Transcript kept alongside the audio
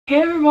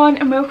Hey everyone,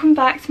 and welcome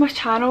back to my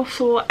channel.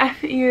 So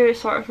if you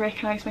sort of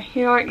recognise my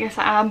hair, yes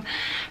I am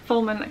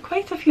filming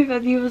quite a few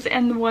videos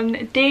in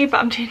one day, but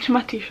I'm changing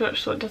my t-shirt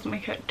so it doesn't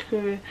make it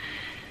too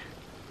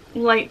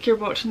like you're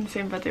watching the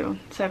same video,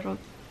 several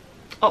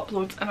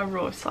uploads in a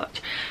row as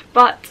such.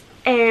 But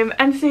in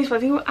today's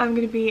video I'm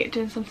going to be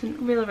doing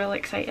something really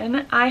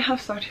exciting. I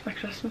have started my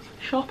Christmas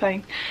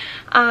shopping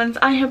and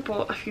I have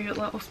bought a few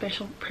little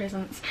special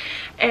presents,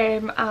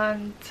 and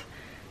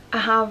I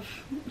have,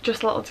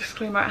 just a little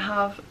disclaimer, I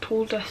have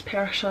told this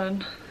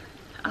person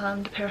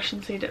and the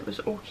person said it was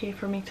okay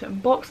for me to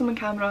unbox them on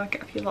camera,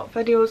 get a few little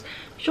videos,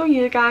 show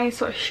you guys,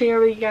 sort of share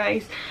with you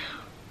guys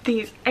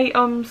these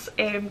items,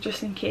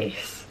 just in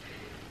case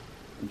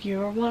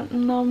you're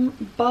wanting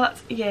them. But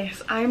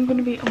yes, I'm going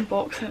to be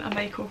unboxing a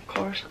Michael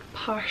Kors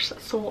purse,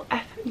 so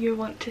if you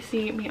want to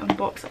see me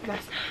unbox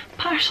this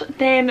purse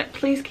then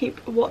please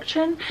keep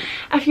watching.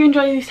 If you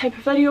enjoy these type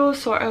of videos,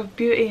 sort of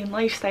beauty and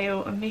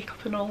lifestyle and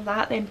makeup and all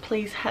that, then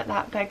please hit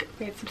that big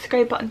red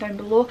subscribe button down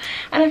below.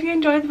 And if you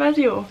enjoyed the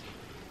video,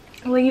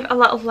 leave a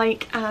little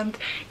like and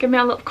give me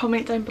a little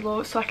comment down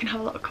below so I can have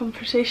a little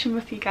conversation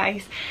with you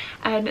guys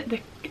in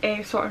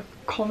the sort of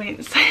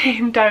comments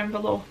down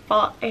below.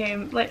 But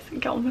let's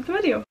get on with the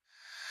video.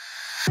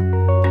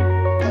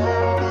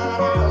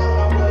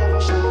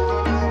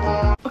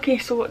 Okay,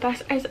 so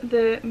this is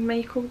the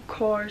Michael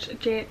Kors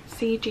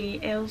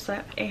CG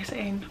LZIP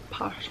SN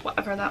purse,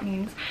 whatever that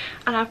means,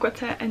 and I've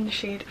got it in the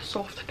shade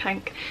soft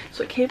pink.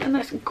 So it came in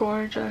this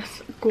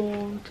gorgeous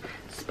gold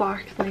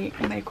sparkly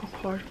Michael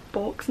Kors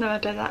box. Now I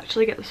did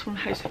actually get this from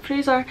House of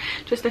Fraser,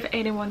 just if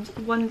anyone's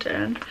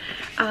wondering,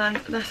 and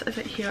this is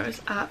it here.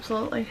 It's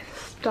absolutely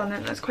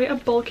stunning. It's quite a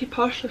bulky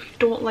purse. If you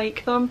don't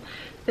like them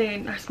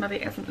then this maybe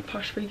isn't the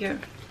purse for you.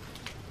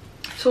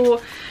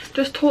 So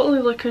just totally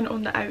looking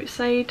on the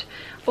outside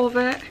of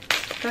it,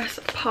 this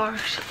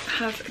purse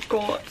has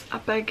got a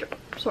big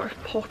sort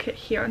of pocket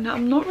here. Now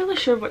I'm not really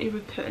sure what you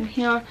would put in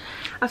here.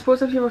 I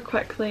suppose if you were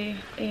quickly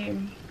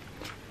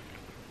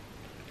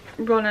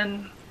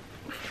running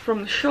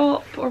from the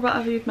shop or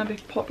whatever, you'd maybe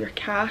pop your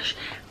cash.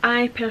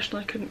 I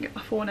personally couldn't get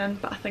my phone in,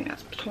 but I think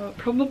that's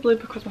probably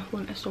because my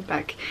phone is so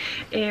big.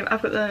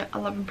 I've got the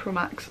 11 Pro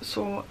Max,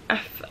 so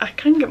if I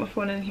can get my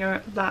phone in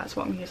here, that's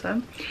what I'm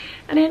using.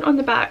 And then on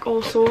the back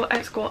also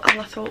it's got a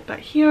little bit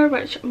here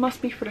which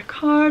must be for a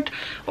card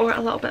or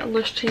a little bit of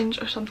loose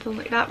change or something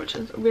like that, which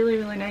is really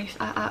nice.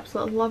 I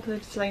absolutely love the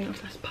design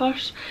of this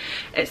purse.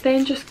 It's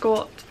then just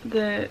got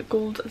the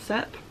gold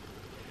zip,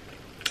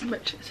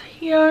 which is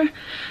here,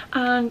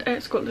 and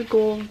it's got the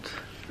gold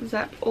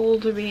zip all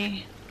the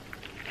way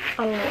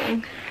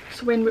along.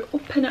 So when we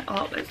open it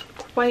up, it's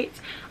quite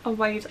a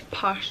wide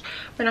purse.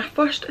 When I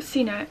first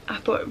seen it, I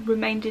thought it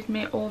reminded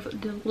me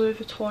of the Louis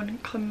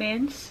Vuitton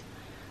Clemence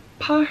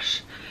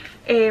purse,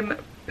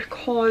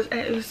 because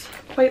it is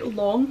quite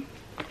long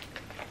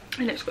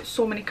and it's got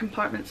so many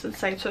compartments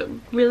inside, so it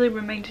really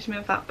reminded me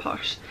of that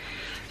purse.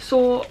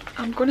 So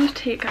I'm going to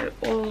take out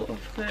all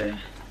of the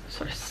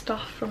sort of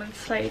stuff from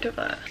inside of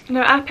it.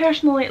 Now I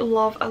personally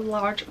love a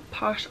large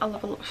purse. I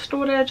love a lot of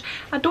storage.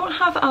 I don't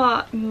have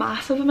a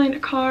massive amount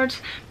of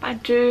cards, but I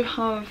do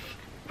have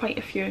quite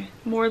a few,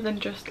 more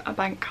than just a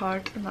bank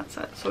card, and that's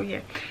it. So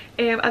yeah,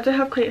 I do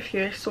have quite a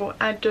few, so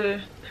I do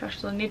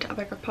personally need a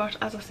bigger purse.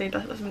 As I said,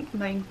 this isn't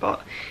mine,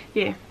 but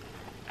yeah.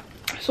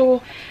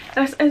 So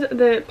this is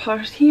the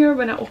purse here.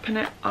 When I open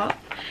it up,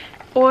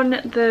 on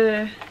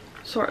the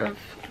sort of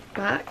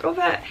back of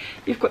it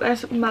you've got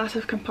this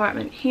massive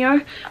compartment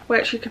here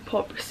which you can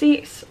pop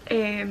receipts,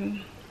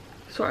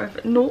 sort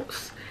of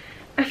notes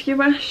if you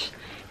wish,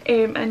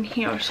 in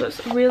here. So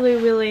it's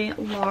really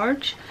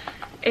large,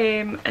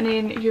 and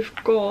then you've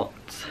got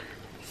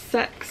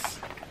 6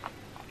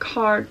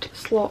 card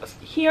slots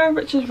here,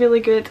 which is really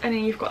good. And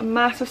then you've got a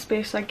massive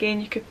space, so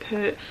again you could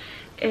put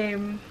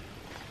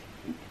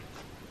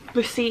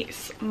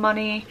receipts,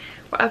 money,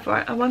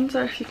 whatever. I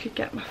wonder if you could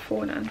get my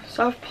phone in.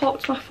 So I've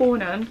popped my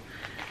phone in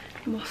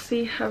and we'll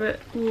see how it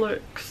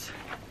looks.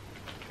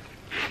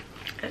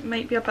 It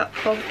might be a bit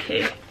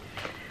bulky.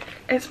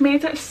 It's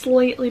made it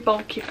slightly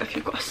bulky, but if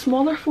you've got a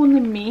smaller phone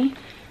than me,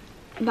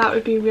 that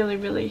would be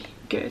really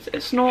good.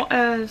 It's not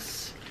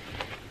as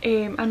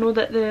I know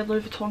that the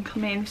Louis Vuitton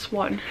Clemence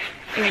one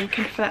can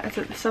fit, is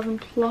it the 7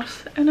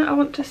 Plus in it, I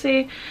want to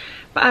say.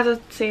 But as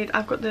I said,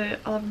 I've got the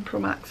 11 Pro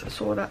Max,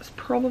 so that's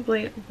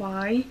probably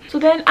why. So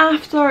then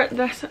after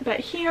this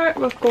bit here,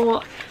 we've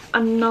got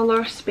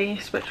another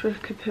space which we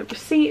could put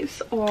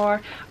receipts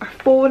or our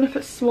phone if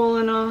it's small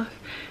enough,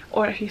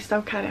 or if you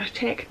still carry a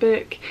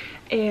checkbook,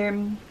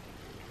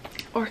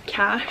 or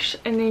cash.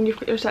 And then you've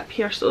got your zip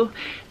here. So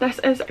this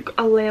is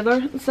a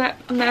leather zip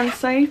on the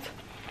inside,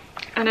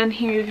 and in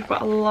here you've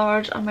got a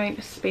large amount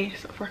of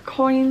space for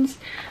coins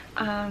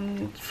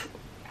and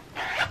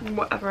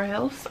whatever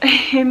else.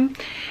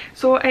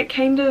 So it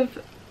kind of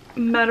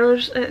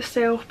mirrors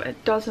itself, but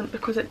it doesn't,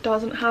 because it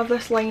doesn't have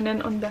this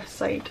lining on this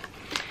side.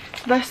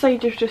 So this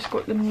side you've just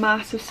got the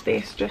massive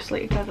space just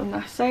like you did on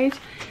this side,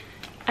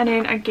 and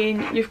then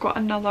again you've got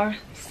another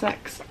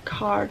 6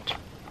 card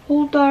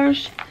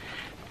holders,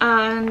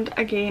 and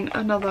again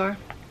another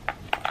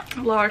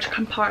large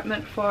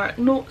compartment for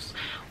notes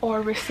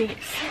or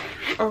receipts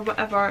or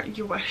whatever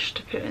you wish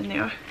to put in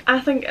there. I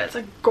think it's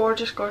a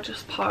gorgeous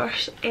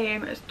purse.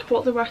 It's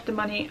totally worth the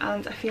money,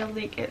 and I feel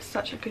like it's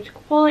such a good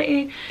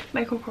quality.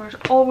 Michael Kors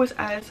always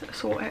is,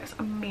 so it's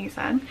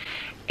amazing.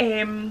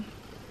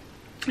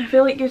 I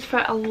feel like you'd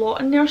fit a lot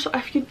in there, so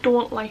if you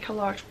don't like a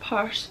large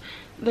purse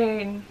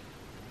then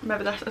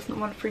maybe this isn't the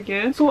one for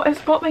you. So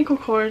it's got Michael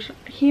Kors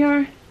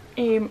here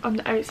on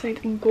the outside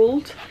in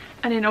gold,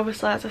 and then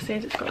obviously, as I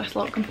said, it's got this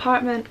little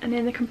compartment and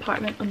then the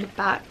compartment on the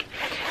back.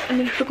 And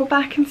then if we go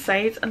back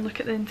inside and look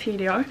at the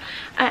interior,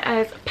 it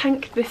is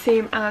pink, the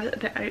same as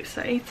the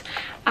outside,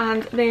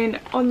 and then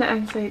on the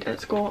inside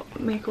it's got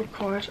Michael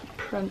Kors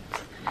print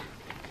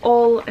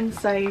all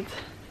inside,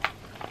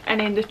 and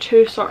then the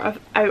two sort of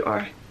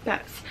outer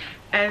bits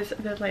is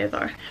the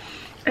leather.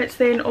 It's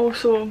then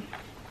also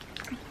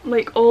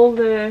like all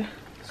the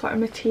sort of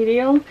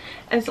material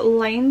is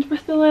lined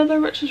with the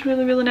leather, which is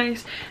really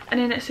nice, and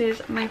then it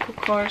says Michael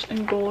Kors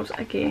in gold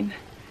again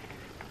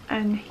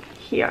in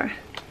here,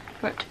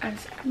 which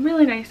is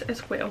really nice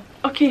as well.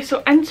 Okay,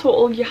 so in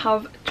total you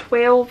have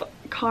 12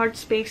 card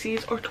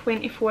spaces, or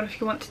 24 if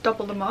you want to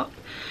double them up.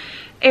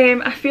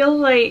 I feel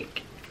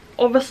like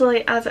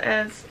obviously as it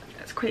is,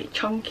 it's quite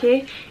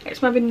chunky.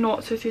 It's maybe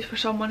not suited for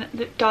someone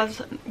that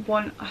does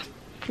want a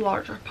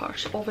larger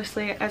purse.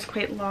 Obviously it is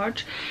quite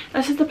large.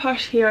 This is the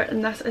purse here,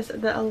 and this is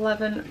the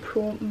 11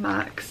 Pro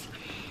Max,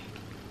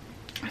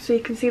 so you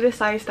can see the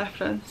size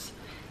difference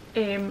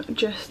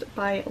just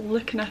by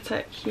looking at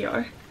it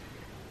here.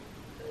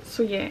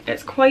 So yeah,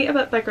 it's quite a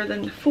bit bigger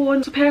than the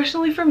phone. So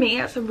personally for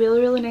me, it's a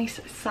really nice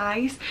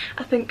size.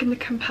 I think in the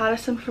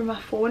comparison for my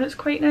phone, it's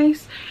quite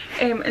nice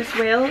as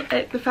well.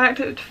 The fact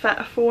that it would fit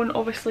a phone,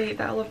 obviously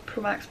the 11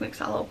 Pro Max makes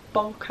it a little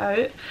bulk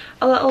out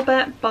a little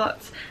bit,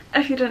 but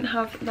if you didn't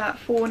have that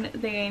phone,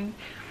 then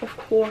of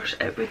course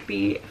it would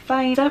be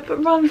fine. Zip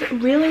runs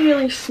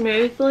really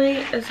smoothly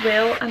as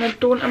well, and I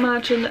don't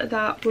imagine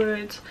that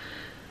would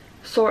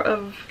sort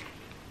of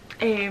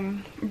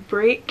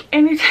break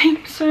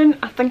anytime soon.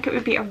 I think it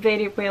would be a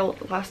very well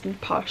lasting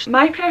purse.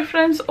 My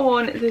preference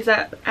on the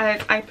zip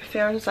is I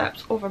prefer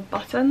zips over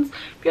buttons,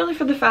 purely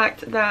for the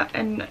fact that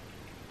in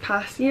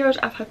past years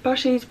I've had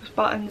purses with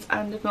buttons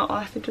and they've not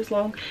lasted as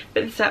long,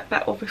 but the zip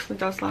bit obviously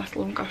does last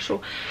longer,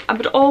 so I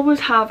would always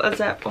have a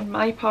zip on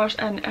my purse,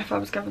 and if I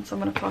was giving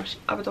someone a purse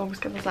I would always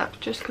give a zip,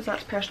 just because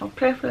that's personal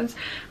preference,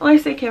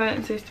 unless they came out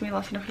and says to me,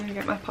 listen, if you're going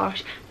to get my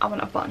purse I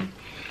want a button.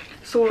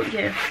 So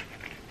yeah,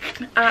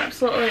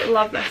 absolutely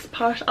love this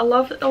purse. I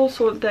love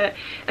also that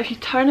if you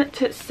turn it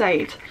to its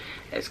side,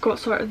 it's got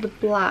sort of the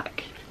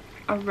black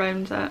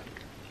around it,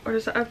 or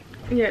is it a,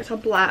 yeah, it's a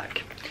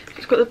black. So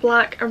it's got the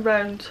black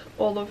around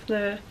all of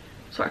the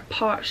sort of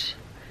parts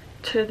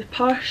to the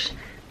purse,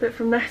 but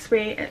from this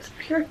way it's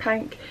pure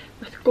pink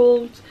with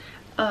gold,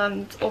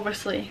 and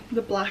obviously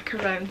the black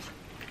around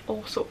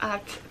also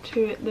adds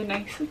to the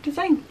nice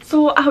design.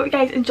 So I hope you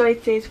guys enjoyed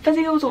today's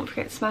video. Don't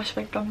forget to smash a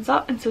big thumbs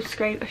up and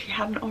subscribe if you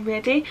haven't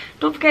already.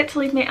 Don't forget to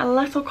leave me a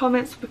little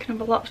comment so we can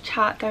have a lot of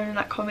chat down in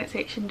that comment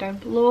section down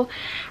below.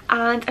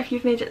 And if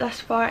you've made it this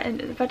far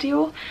into the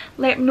video,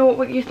 let me know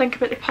what you think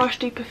about the purse.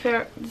 Do you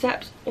prefer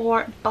zips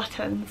or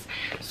buttons?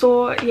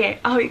 So yeah,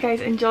 I hope you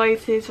guys enjoyed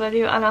today's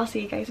video, and I'll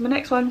see you guys in my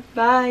next one.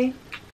 Bye!